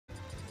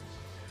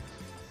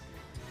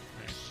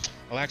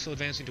Alaxel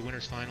advancing to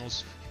winners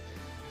finals.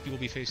 He will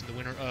be facing the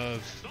winner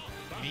of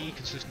me,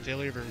 Consistent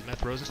Failure, versus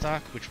Meth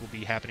Rosenstock, which will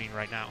be happening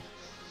right now.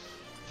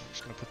 I'm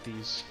just gonna put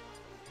these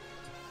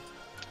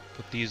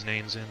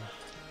names in.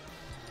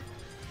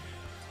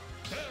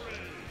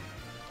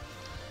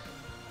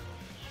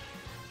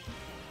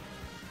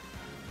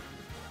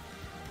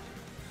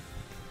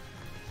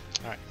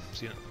 Alright,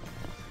 see you then.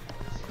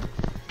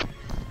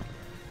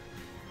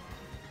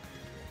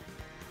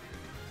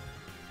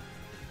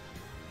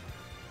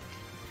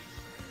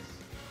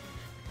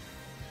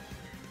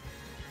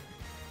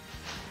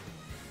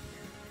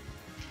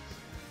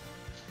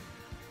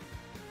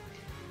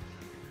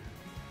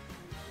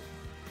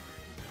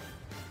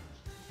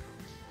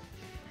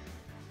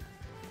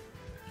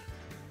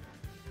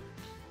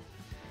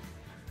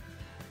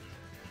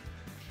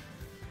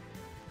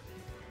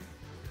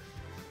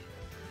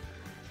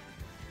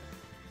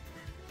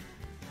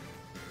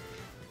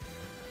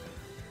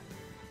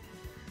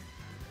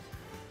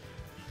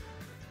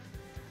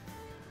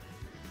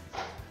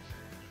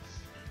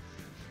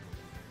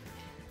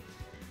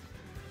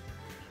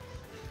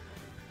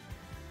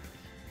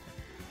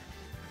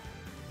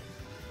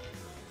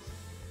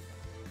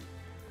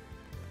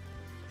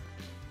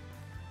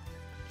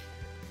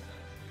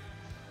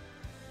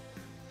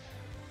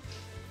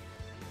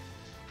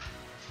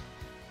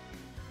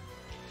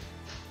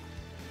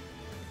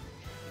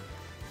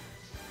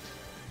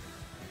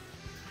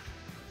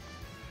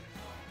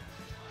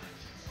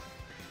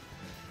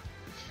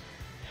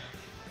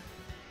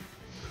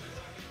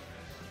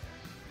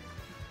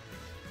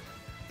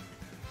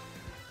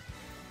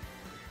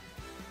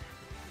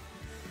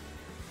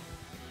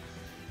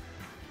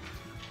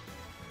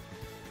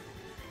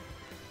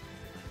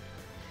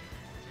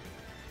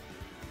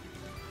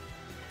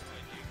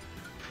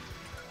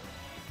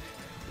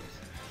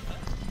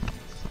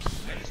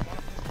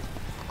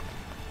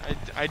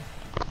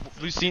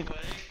 Lucina.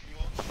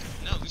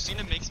 No,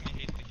 Lucina makes me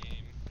hate the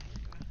game.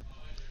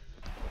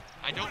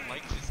 I don't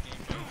like this game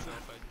by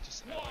itself.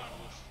 I like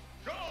Wolf.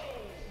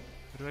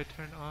 What do I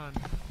turn on?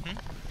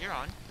 You're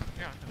on.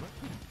 You're on.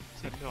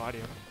 I have no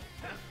audio.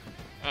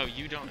 Oh,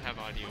 you don't have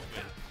audio,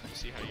 but you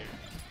see how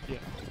you're.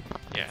 Yeah.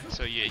 Yeah.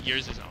 So yeah,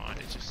 yours is on.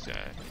 It's just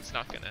it's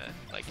not gonna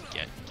like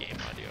get game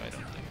audio. I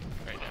don't think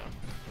right now,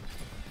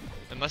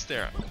 unless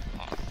they're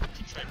off.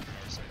 Keep trying to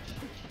power switch.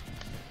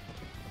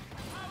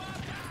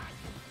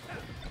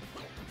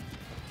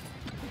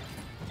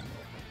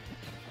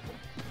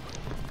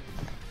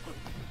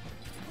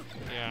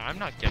 Yeah, I'm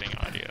not getting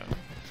audio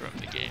from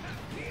the game.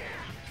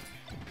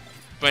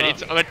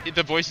 But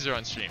the voices are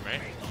on stream,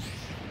 right?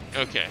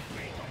 Okay.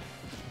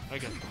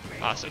 Okay.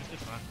 Awesome.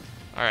 It's fine.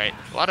 All right,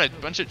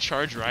 bunch of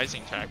charge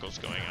rising tackles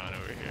going on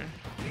over here.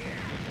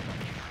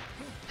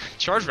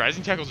 Charge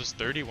rising tackles was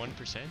 31%?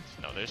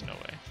 No, there's no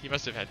way. He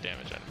must have had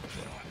damage on him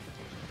before.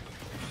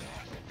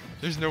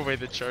 There's no way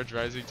the charge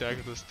rising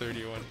tackle was 31%.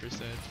 Not gonna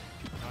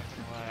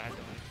lie, I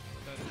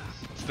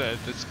don't know.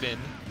 It's the spin,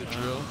 the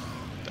drill,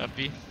 the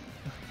uppy.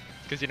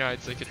 Because you know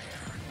it's like a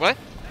what?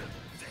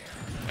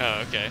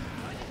 Oh, okay.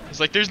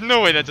 It's like there's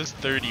no way that does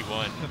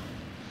 31.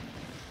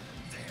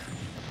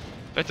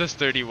 That does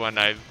 31.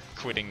 I'm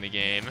quitting the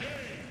game.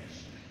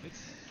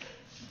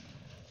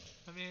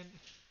 I mean,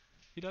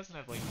 he doesn't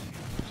have like.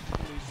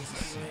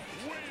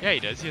 Yeah, he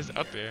does. He has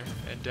up air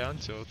and down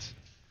tilt.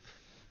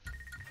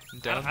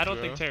 And down I don't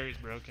throw. think Terry's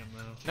broken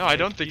though. No, I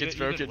don't think it's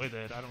even broken. With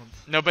it, I don't.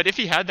 No, but if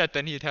he had that,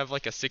 then he'd have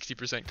like a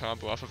 60%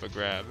 combo off of a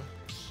grab.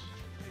 Yeah.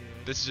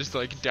 This is just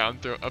like down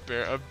throw, up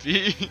air, up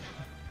B.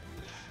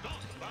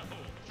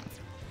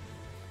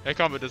 That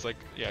combo does like,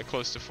 yeah,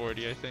 close to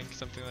 40, I think,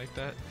 something like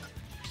that.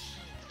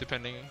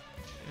 Depending.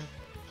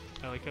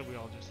 I like how we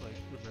all just like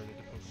reverted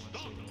to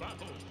Pokemon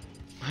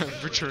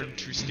Stadium. Return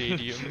to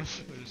stadium.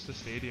 We're just a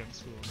stadium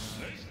school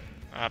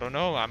now. I don't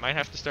know, I might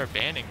have to start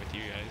banning with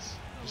you guys.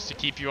 Just to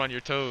keep you on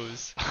your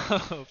toes.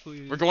 Oh,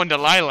 please. We're going to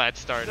Lilat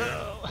starter.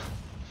 No.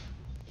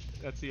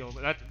 That's the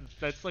only,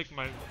 that's like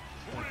my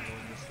one goal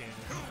in this game.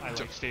 Is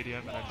I like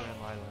stadium and I ban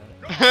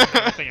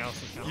Lilat. Nothing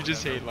else is kind of You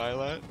just hate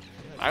Lilat?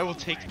 I will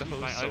take the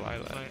host to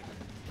Lilat.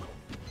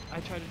 I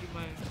try to do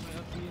my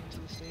up B into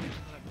the stage and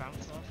then I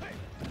bounce off. Like,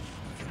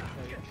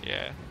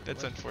 yeah,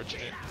 that's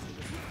unfortunate.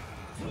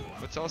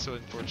 What's also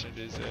unfortunate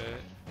is,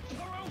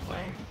 well,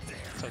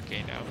 it's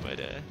okay now,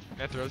 but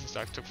Meth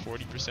Rosenstock took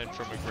 40%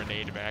 from a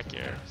grenade back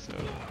air, so.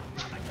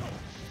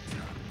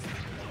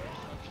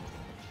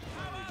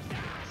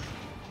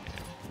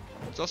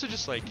 It's also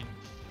just like,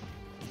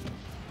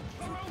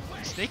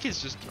 Snake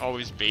is just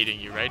always baiting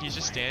you, right? He's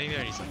just standing there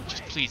and he's like,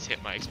 just please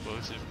hit my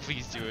explosive,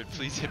 please do it,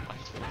 please hit my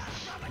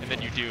explosive. And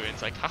then you do, and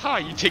it's like, haha,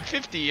 you take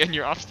 50 and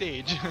you're off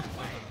stage.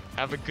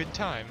 Have a good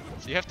time.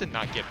 So you have to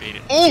not get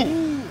baited.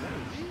 Oh!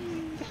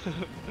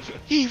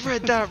 He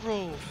read that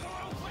roll!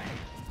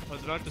 I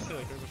was about to say,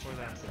 like, right before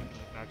that, so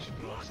like, Max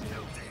should go off stage.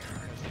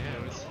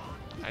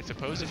 Yeah, I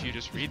suppose if you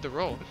just read the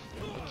roll.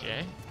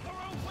 Okay.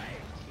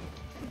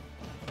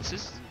 This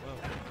is,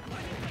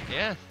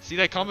 yeah, see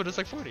that combo does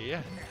like 40,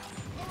 yeah.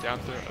 Down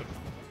throw,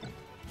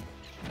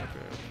 up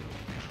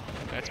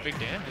air. That's big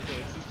damage.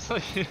 It's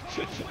like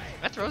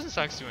Meth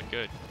Rosenstock's doing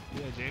good.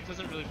 yeah, James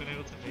hasn't really been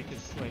able to make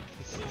his stage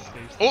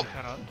Oh!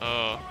 kind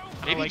of.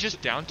 Maybe like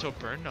just down tilt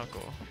burn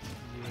knuckle.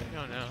 I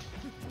Yeah. don't know.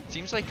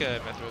 Seems like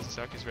Meth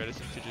Rosenstock is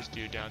reticent to just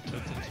do down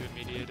tilt into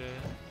immediate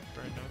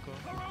burn knuckle.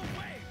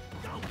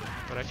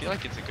 But I feel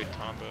like it's a good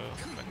combo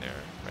when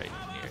they're right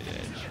near the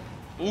edge.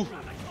 Ooh!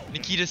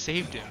 Nikita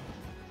saved him.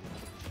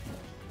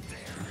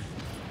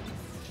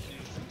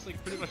 Seems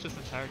like pretty much this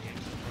entire game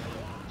so far.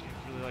 James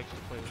really likes to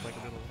play with like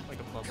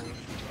a bubble in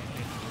between him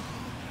and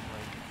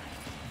like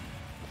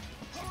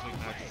seems like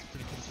Max is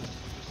pretty consistent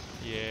with just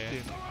Yeah.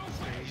 doing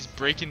this He's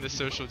breaking the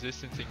social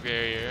distancing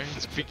barrier.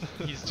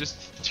 He's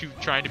just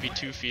trying to be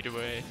 2 feet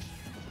away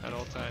at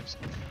all times.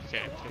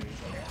 Okay.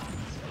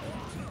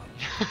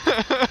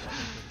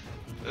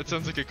 That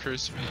sounds like a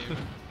curse meme.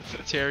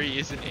 Terry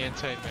is an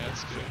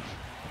anti-masker.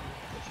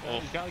 Oh,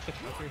 He's got like a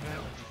trucker hat.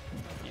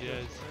 he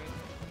does.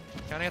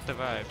 Kinda got the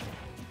vibe.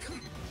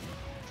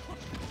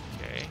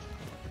 Okay.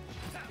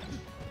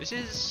 This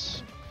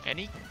is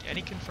any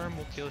confirm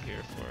will kill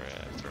here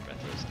for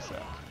Meth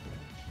Rosenstock.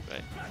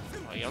 But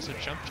well, he also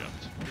jumped. There's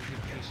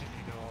a position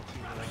you go all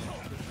too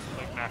well.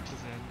 Like Max is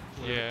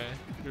in. where Yeah.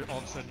 You're all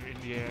of a sudden you're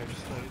in the air,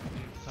 just like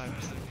the time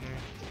you're sitting here.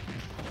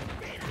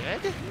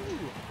 Dead?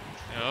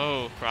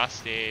 No, cross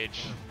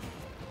stage.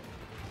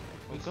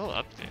 We'll go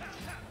up there.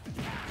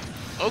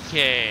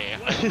 Okay,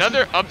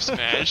 another up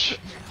smash. I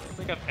don't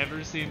think I've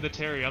ever seen the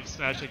Terry up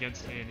smash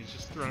against me, and he's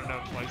just thrown it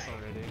out twice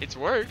already. It's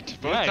worked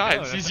both Yeah, I know,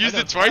 times. He's I used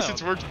know, it twice. wild.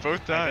 It's worked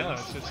both I know,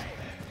 times. it's just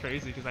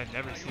crazy because I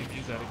never see him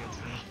use that against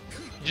me.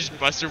 He just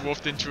Buster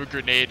Wolfed into a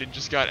grenade and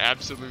just got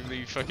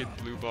absolutely fucking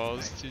blue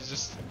balls. He's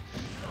just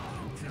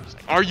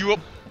like, are you up?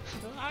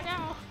 I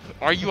know.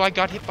 Are you? I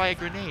got hit by a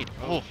grenade.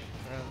 Oh.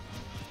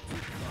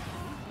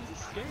 This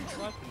is scary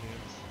slap for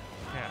games.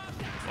 Yeah.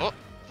 Oh.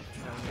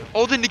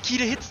 Oh, the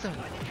Nikita hits them.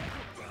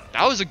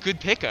 That was a good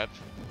pickup.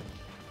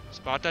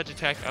 Spot dodge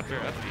attack up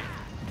air up B.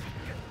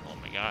 Oh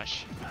my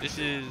gosh. This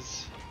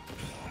is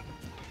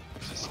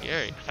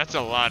scary. That's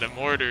a lot of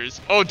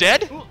mortars. Oh,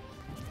 dead?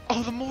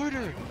 Oh, the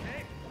mortar.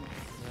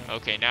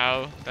 Okay,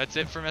 now that's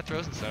it for Meth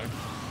Rosenstock.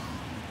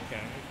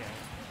 Okay.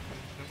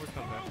 No more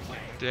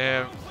comeback.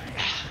 Damn.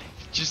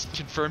 Just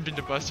confirmed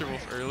into Buster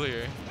Wolf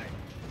earlier.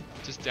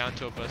 Just down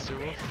to a Buster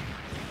Wolf.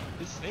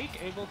 Is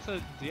Snake able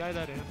to DI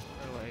that in?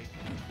 Or like...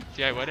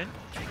 DI what in?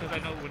 Because I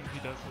know when he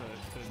does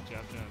the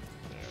jab there.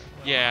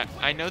 Yeah,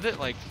 I know that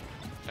like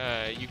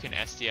you can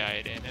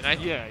SDI it in,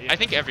 and Yeah. I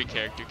think every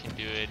character can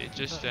do it. It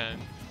just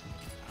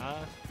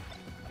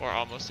or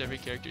almost every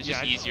character. It's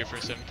just Yeah, easier for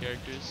some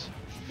characters.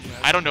 Yeah,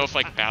 I don't know if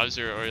like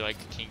Bowser or like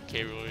King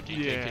K. Rool or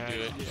DK Yeah, can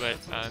do it, yeah,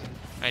 but that's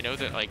I know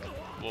that like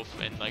Wolf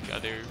and like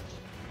other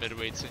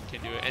middleweights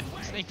can do it, and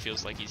Snake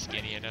feels like he's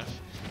skinny enough.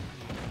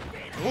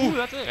 Ooh,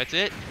 that's it. That's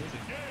it.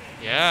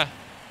 Yeah.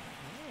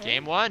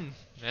 Game 1.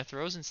 Meth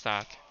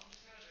Rosenstock.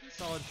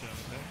 Solid show,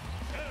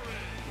 okay?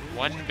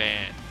 1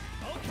 ban.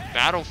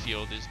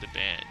 Battlefield is the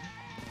ban.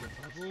 The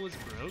bubble was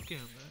broken,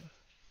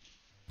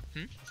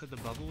 man. I said the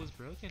bubble was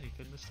broken. He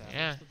couldn't establish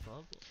Yeah. the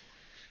bubble.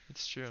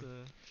 It's true.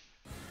 It's,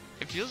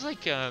 It feels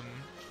like the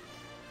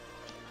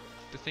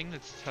thing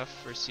that's tough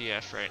for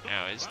CF right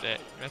now is that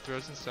Meth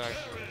Rosenstock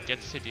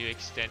gets to do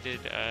extended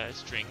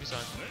strings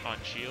on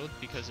shield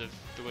because of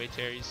the way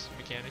Terry's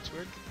mechanics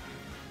work.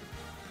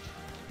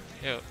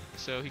 Yo,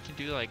 so he can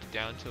do like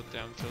down tilt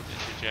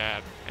into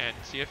jab, and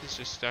CF is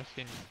just stuck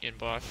in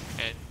block,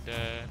 and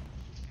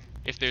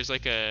if there's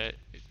like a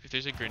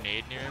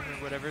grenade near him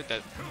or whatever,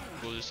 that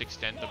will just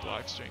extend the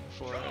block string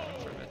for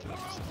Meth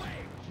Rosenstock.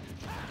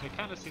 It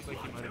kind of seemed like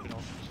he might have been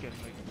also just getting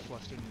like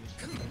flustered in his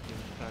perspective,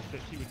 the fact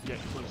that he would get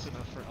close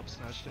enough for up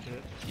smash to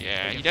hit.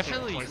 Yeah, he against him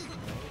definitely twice in a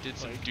row. did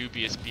some Like,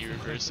 dubious B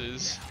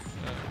reverses.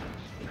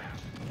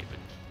 Okay, but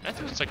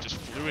Meth Rosenstock just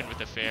flew in with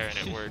the fair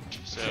and it worked.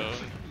 So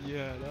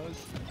yeah, that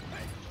was.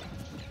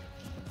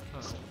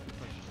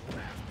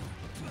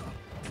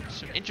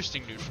 some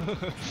interesting neutral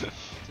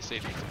to say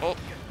the least. Oh,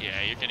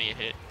 yeah, you're gonna get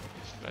hit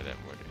by that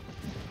mortar.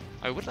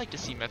 I would like to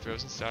see Meth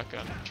Rosenstock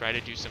try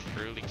to do some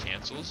early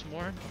cancels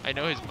more. I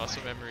know his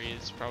muscle memory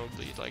is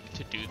probably like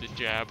to do the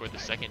jab or the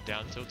second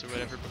down tilt or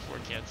whatever before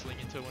canceling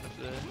into one of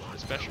the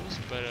specials,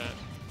 but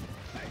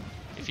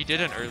if he did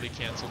an early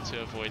cancel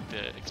to avoid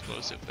the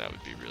explosive, that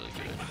would be really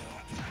good.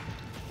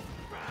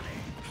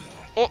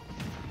 Oh!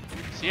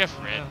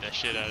 CF ran the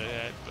shit out of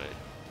that, but...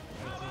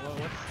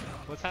 So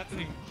what's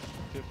happening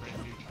different?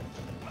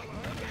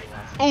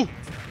 Oh!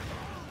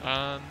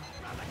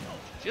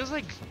 Feels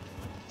like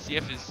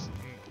CF is,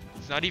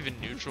 it's not even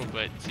neutral,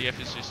 but CF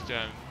is just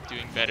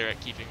doing better at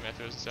keeping Meth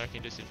Rosenstock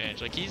in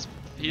disadvantage. Like he's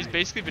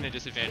basically been in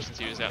disadvantage since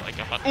he was at like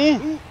a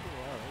ooh!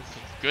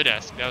 Good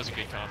ass, that was a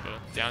good combo.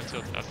 Down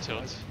tilt, up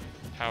tilt,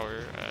 power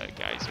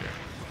geyser.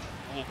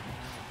 Oh,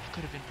 that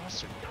could have been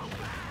Buster.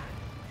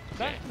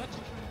 Okay.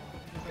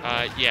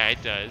 Yeah,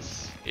 it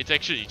does. It's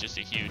actually just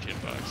a huge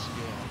hitbox.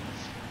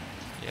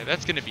 Yeah,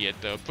 that's gonna be it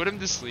though. Put him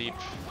to sleep.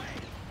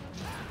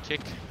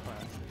 Kick.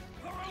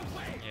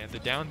 Yeah, the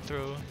down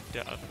throw,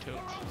 the up tilt.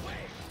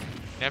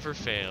 Never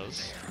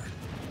fails.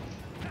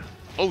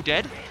 Oh,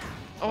 dead?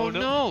 Oh,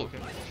 no! Okay.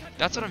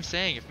 That's what I'm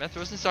saying. If Meth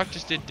Rosenstock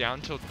just did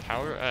down tilt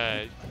power,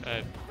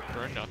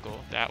 burn knuckle,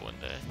 that one,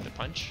 the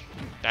punch,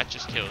 that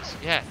just kills.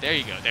 Yeah, there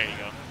you go, there you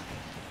go.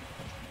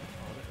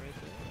 Hold it right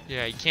there.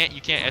 Yeah,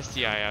 you can't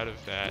SDI out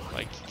of that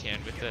like you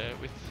can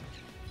with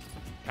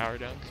power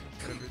dunk,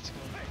 whatever it's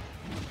called.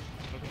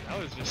 Okay, that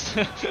was just.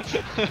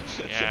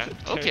 Yeah.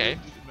 Okay.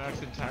 Max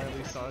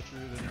entirely saw through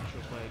the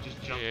neutral play, just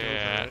jumped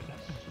Yeah. over it.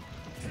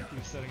 He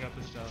was setting up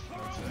his stuff.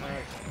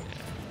 Alright.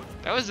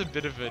 That was a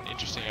bit of an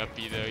interesting up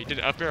B though. He did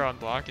up air on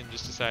block and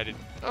just decided,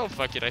 oh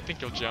fuck it, I think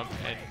he'll jump,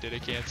 and did a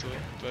cancel,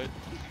 but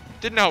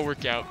did not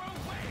work out.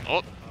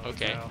 Oh,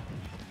 okay. Wow.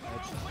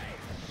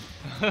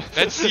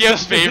 That's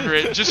CF's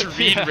favorite. Just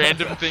read Yeah.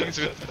 random things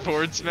with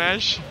forward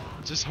smash.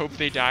 Just hope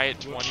they die at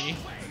 20.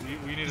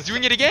 We need He's to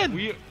doing it again!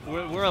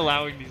 We're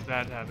allowing these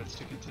bad habits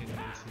to continue.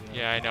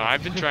 Yeah, I know.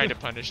 I've been trying to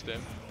punish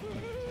them.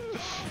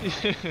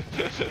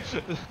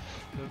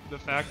 the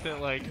fact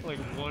that like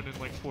 1 in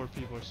like 4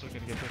 people are still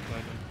gonna get hit by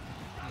them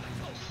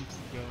keeps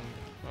them going.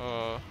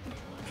 Oh.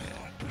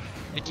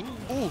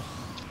 Ooh.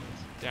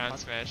 Down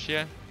smash,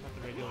 yeah. Not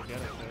the regular get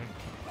up there.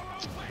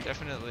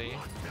 Definitely.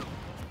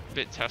 A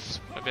bit of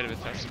a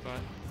tough spot.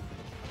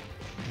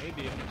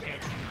 Maybe if you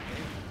can't see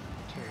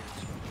the turns.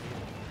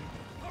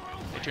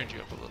 I turned you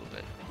up a little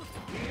bit.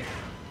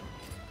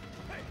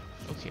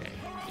 Okay.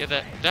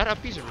 Yeah, that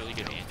up B's a really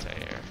good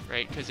anti-air,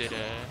 right? Because it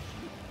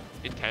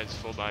has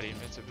full body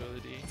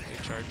invincibility,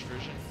 the charge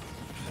version.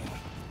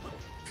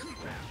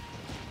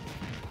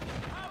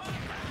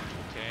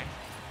 Okay.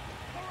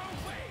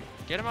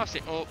 Get him off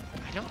stage. Oh,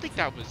 I don't think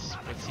that was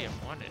what CF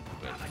wanted,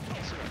 but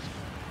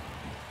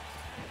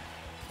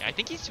yeah, I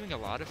think he's doing a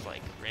lot of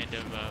like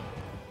random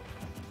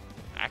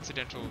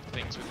accidental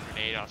things with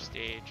grenade off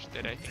stage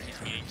that I think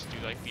he's meaning to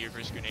do, like beer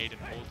versus grenade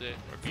and hold it,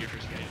 or beer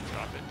versus grenade and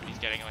drop it, but he's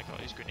getting like all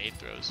these grenade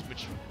throws,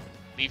 which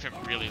leave him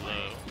really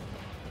low.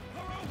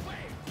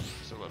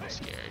 It's a little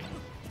scary.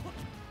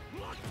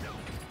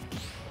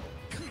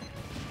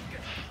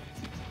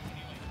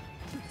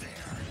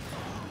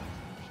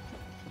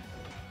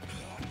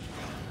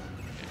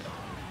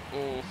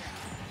 Oh.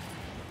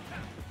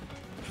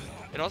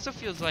 It also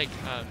feels like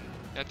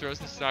Meth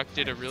Rosenstock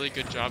did a really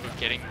good job of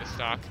getting the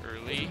stock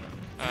early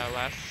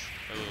last.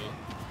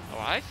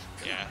 Alive?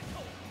 Yeah.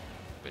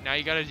 But now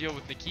you gotta deal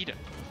with Nikita.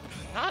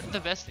 Not the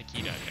best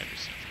Nikita I've ever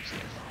seen from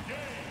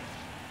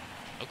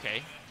CF.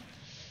 Okay.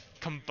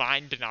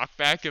 Combined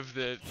knockback of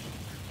the.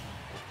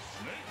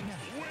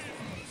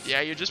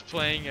 Yeah, you're just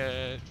playing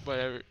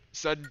whatever.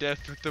 Sudden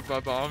death with the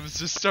bombs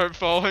just start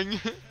falling.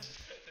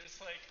 There's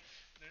like,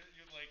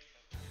 you like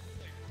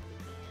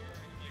 4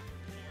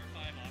 or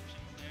 5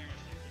 options there,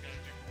 and you gotta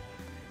do one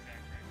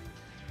exact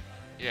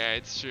right. Yeah,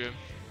 it's true.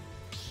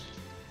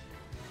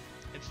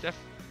 It's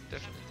definitely.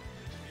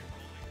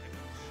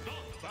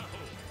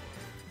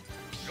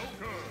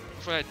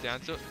 For that down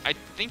tilt, I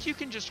think you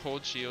can just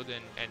hold shield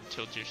and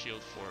tilt your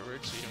shield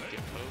forward so you don't get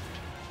poked,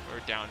 or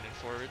down and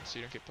forward so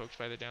you don't get poked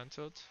by the down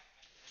tilt.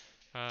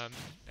 And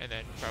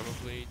then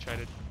probably try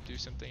to do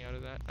something out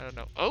of that. I don't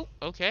know. Oh,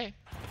 okay.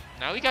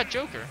 Now we got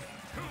Joker,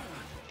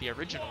 the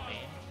original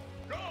main.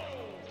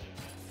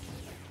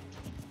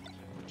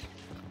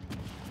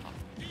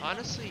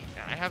 Honestly,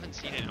 I haven't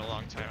seen it in a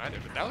long time either,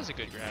 but that was a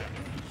good grab.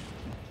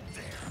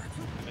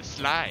 The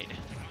slide.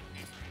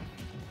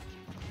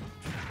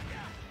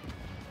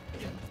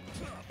 Yeah.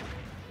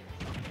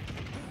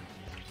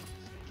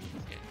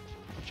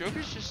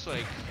 Joker's just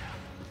like...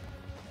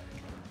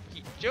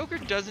 Joker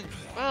doesn't...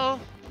 Well,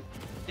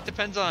 it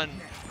depends on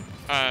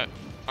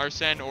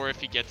Arsene, or if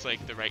he gets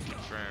like the right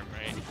confirm,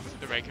 right?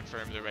 The right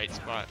confirm, the right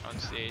spot on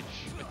stage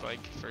with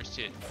like first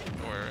hit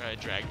or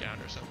drag down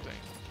or something.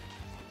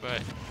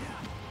 But...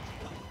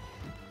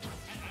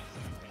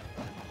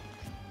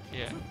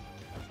 Yeah.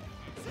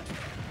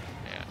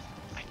 Yeah.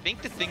 I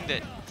think the thing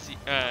that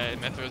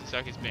Meth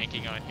Rosenstock is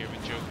banking on here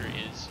with Joker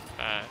is,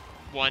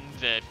 one,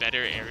 the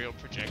better aerial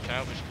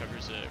projectile, which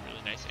covers a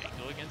really nice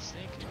angle against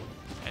Snake.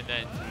 And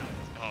then,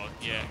 oh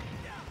yeah,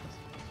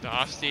 the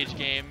offstage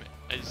game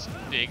is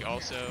big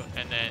also.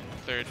 And then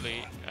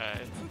thirdly,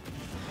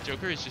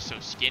 Joker is just so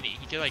skinny.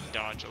 He can like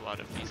dodge a lot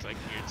of these like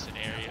weird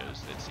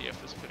scenarios that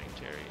CF was putting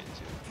Terry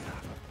into.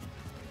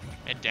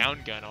 And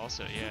down gun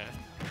also, yeah.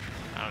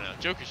 I don't know,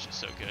 Joker's just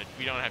so good.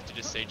 We don't have to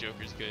just say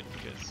Joker's good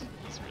because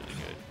he's really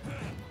good.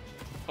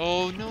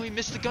 Oh no, he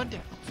missed the gun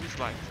dash. He's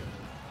live.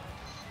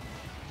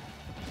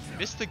 He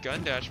missed the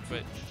gun dash,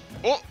 but...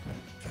 Oh!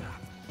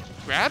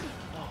 Grab?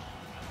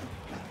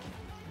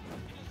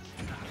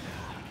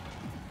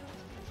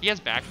 He has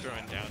back throw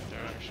and down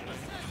throw, actually.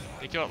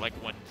 They go at like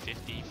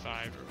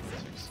 155 or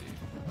 160.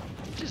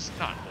 Which is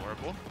not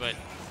horrible, but...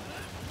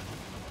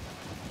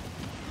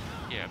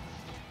 Yeah,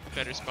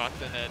 better spot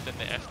than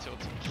the F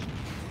tilt.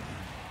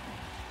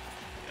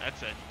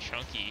 That's a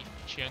chunky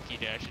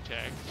dash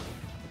attack.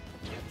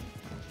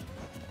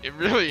 It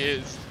really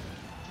is.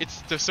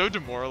 It's so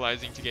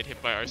demoralizing to get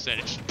hit by Arsene.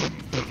 It's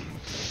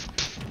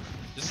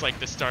just like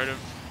the start of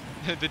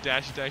the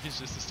dash attack is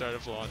just the start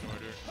of Law and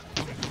Order.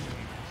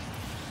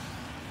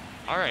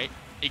 All right,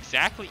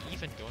 exactly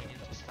even going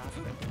into stop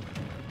it.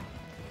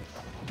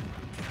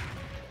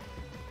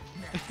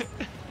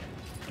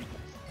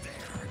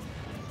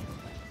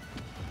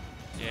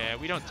 Yeah,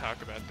 we don't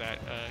talk about that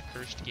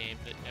cursed game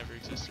that never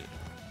existed.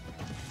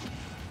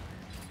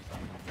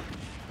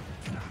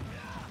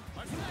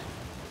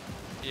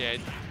 Yeah.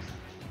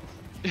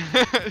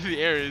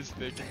 The air is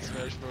thick in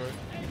Smash 4.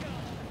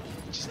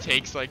 It just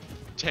takes like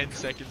 10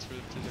 seconds for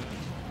them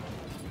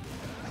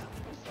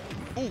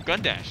to do. Ooh,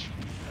 gun dash.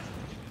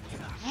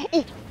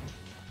 Oh!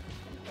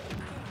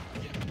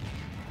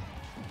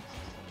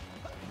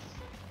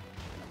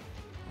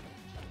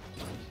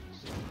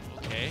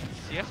 Okay,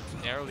 CF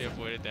narrowly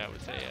avoided that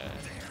with a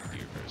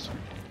reverse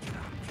grenade.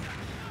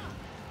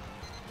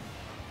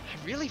 I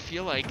really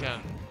feel like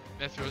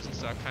Meth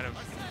Rosenstock kind of...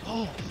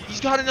 Oh,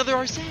 he's got another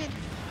Arsene!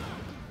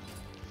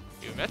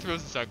 Dude, Meth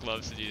Rosenstock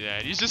loves to do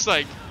that. He's just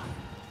like,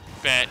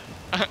 bet,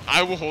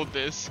 I will hold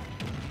this.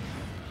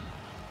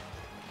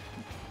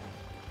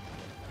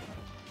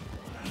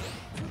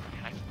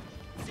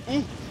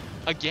 Ooh,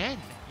 again,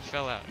 he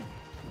fell out.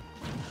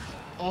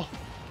 Oh,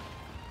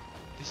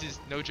 this is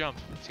no jump.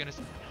 He's gonna,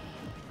 I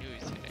knew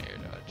he's gonna air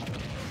dodge.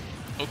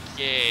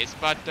 Okay,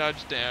 spot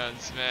dodge down,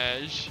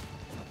 smash.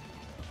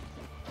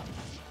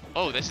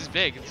 Oh, this is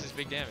big. This is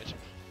big damage.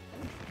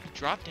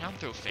 Drop down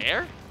throw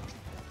fair?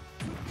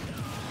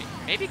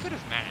 Maybe could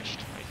have mashed.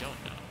 I don't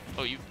know.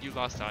 Oh, you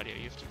lost audio.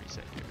 You have to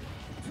reset your.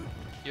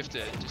 You have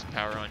to just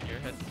power on your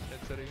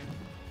headset again.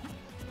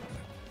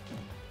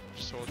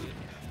 Just hold it,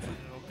 and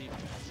it'll be.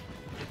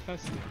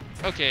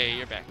 Okay,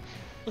 you're back.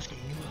 Let's go.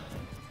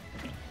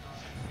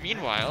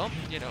 Meanwhile,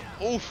 you know.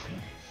 Oof.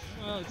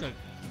 Well, it's a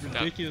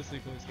ridiculously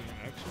close game,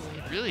 actually.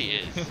 It really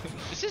is.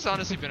 This has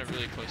honestly been a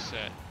really close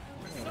set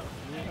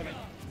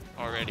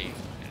already,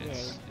 and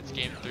it's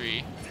game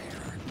 3.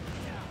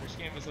 First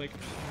game was like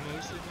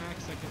mostly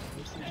max, second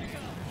mostly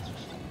GM. It's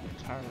just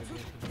entirely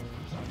different.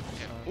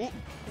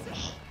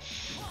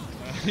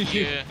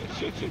 Yeah.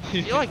 I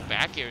feel like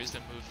back air is the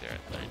move there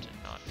at ledge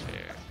and not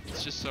fair.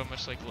 It's just so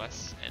much like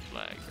less end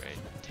lag, right?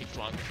 It takes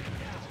longer for them to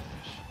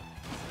finish.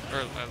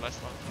 Or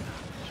less long.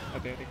 I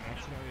think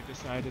accidentally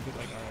decided that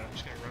like, alright, I'm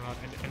just gonna run off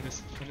and end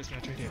this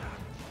match right here.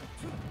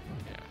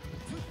 Yeah.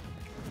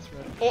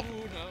 Oh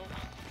no.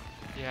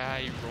 Yeah,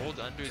 he rolled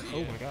under the.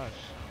 Oh my gosh.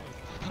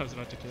 I was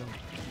about to kill him.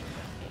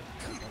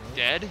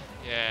 Dead?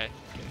 Yeah.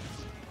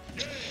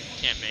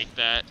 Can't make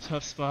that.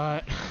 Tough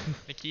spot.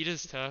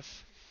 Nikita's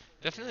tough.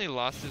 Definitely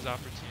lost his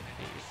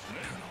opportunity.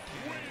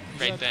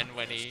 Right then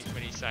when he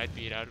side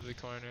beat out of the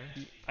corner.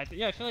 I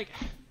feel like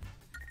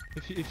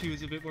if he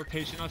was a bit more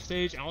patient off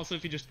stage, and also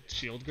if he just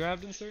shield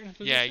grabbed in certain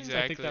positions, yeah,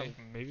 exactly. I think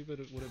that maybe would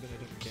have been a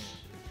different game.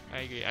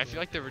 I agree. I feel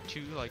like there were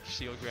 2 like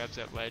shield grabs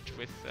at ledge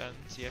with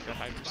CF at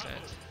high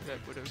percent that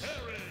would have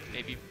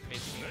maybe.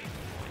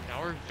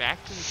 Now we're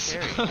back to the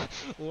carry.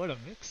 What a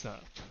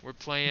mix-up. We're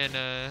playing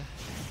I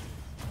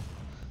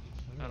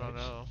don't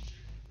know.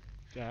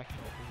 Jack.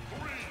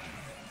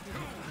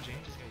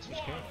 James is gonna switch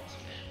characters.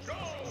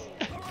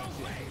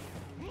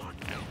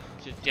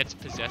 Just gets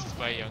possessed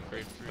by a young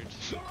grapefruit.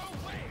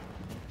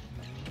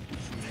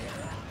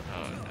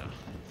 Oh no.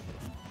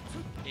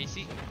 You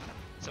see,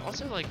 it's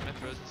also like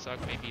Meth Rosenstock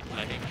maybe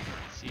letting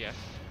CF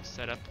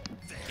set up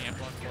camp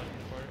on one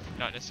court.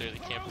 Not necessarily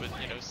camp, but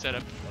you know, set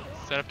up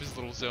his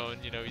little zone.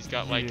 You know, he's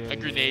got like a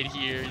grenade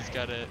here, he's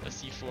got a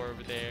C4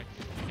 over there,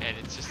 and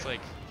it's just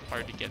like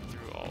hard to get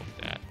through all of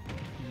that.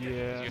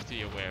 Yeah. You have to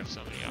be aware of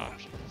so many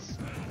options.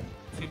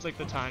 Seems like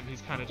the time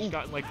he's kind of just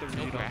gotten like the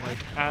read on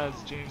like as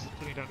James is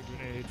putting down a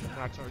grenade,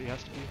 Max already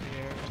has to be in the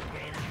air to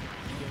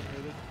get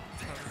rated.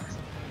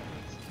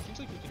 Seems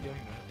like we can get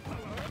him that.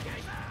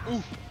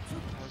 Ooh.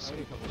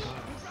 Already a couple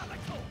times.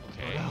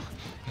 Okay. Oh,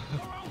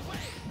 no.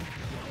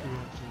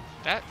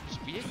 That was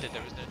weird that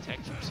there was no tech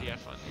from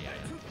CF on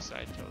the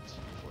side tilts,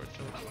 forward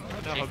tilts. I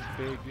don't know how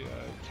big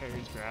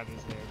Terry's grab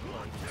is there, but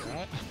like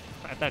that,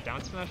 at that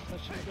down smash, that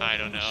should have I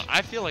don't know.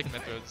 I feel like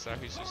Meth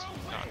Rosenstock is just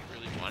not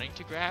really wanting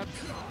to grab.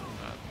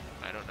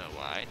 I don't know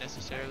why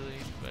necessarily,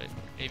 but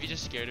maybe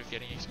just scared of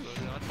getting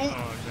exploded on.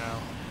 Oh no.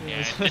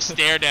 Yeah, the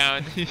stare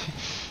down.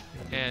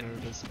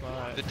 And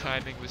spot. the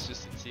timing was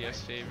just in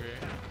CF's favor.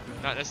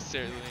 Not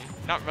necessarily,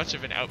 not much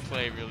of an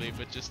outplay really,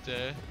 but just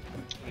yeah,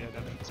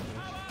 that makes sense.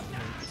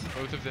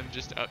 both of them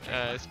just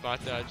spot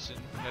dodged, and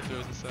Meth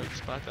Rosenstock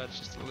spot dodged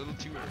just a little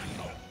too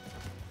early.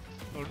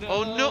 Oh no!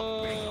 Oh no!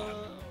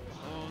 Oh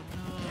no!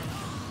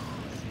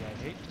 See, I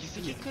hate Do you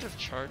think he could have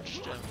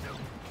charged,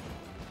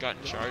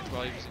 gotten charged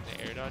while he was in the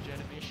air dodge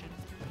animation?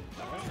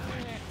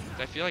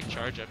 I feel like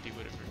charge up he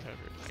would have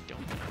recovered. I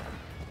don't know.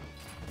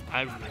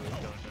 I really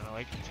don't know,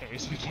 like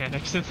Terry's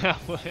mechanics in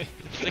that way.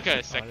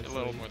 It's like a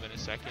little more than a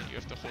second. You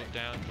have to hold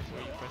down before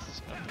you press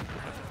this up and B.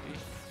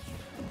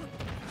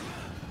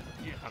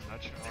 Yeah, I'm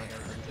not sure. All I know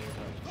is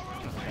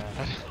that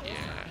bad.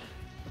 Yeah.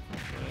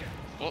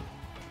 Well,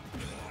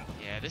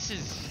 yeah, this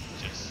is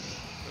just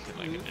looking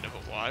like a bit of a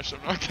wash,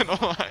 I'm not gonna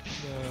lie.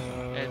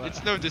 No. And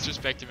it's no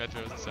disrespect to Meth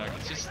Rosenstock,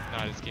 it's just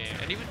not his game.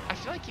 And even, I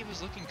feel like he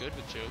was looking good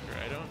with Joker.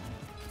 I don't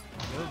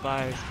No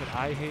bias, but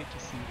I hate to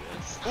see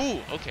this.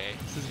 Ooh, okay.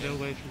 This is no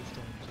way true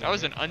stone. That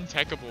was an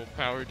untechable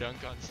power dunk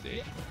on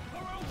stage.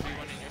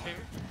 3-1 in your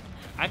favor?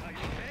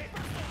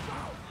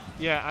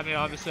 Yeah, I mean,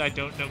 obviously I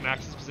don't know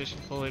Max's position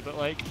fully, but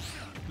like,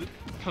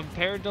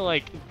 compared to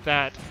like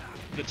the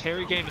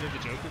Terry game and then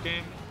the Joker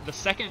game, the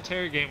second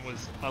Terry game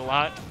was a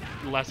lot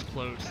less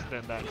close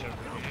than that Joker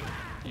game.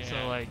 Yeah.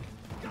 So like,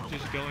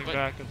 just going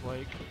back of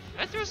like,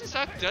 Meth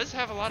Rosenstock does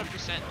have a lot of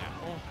percent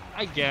now.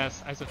 I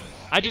guess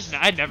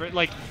I never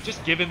like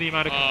just given the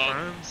amount of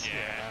confirms.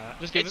 Yeah.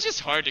 Just It's just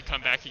hard to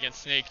come back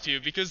against Snake too,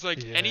 because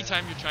like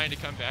anytime you're trying to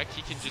come back,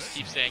 he can just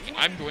keep saying,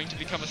 "I'm going to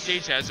become a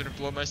stage hazard and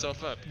blow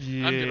myself up.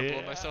 I'm gonna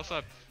blow myself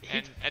up."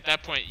 And at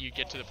that point, you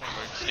get to the point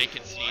where Snake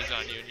can sneeze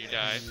on you and you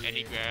die.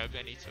 Any grab,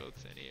 any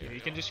tilts, any. Yeah,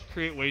 you can just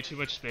create way too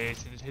much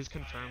space, and his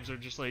confirms are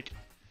just like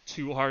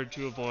too hard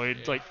to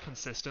avoid like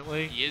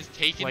consistently. He is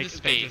taking like, the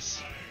space.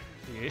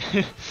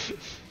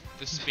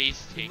 The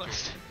space taker.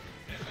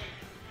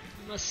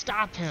 You must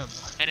stop him.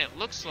 And it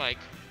looks like,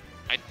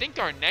 I think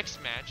our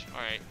next match.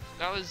 All right,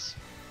 that was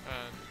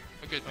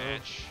a good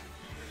match.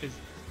 Is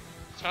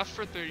tough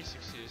for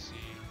 36 CSC,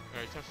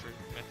 or tough for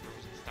Meth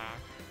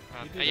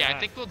Rosenstock. do Yeah, I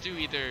that. think we'll do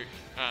either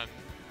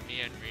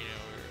me and Reno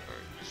or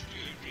just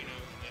you and Reno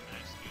and then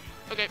Max.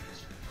 Okay.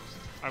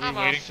 Are I'm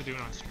we waiting off. to do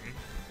it on stream?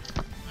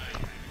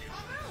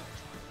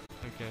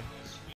 Okay.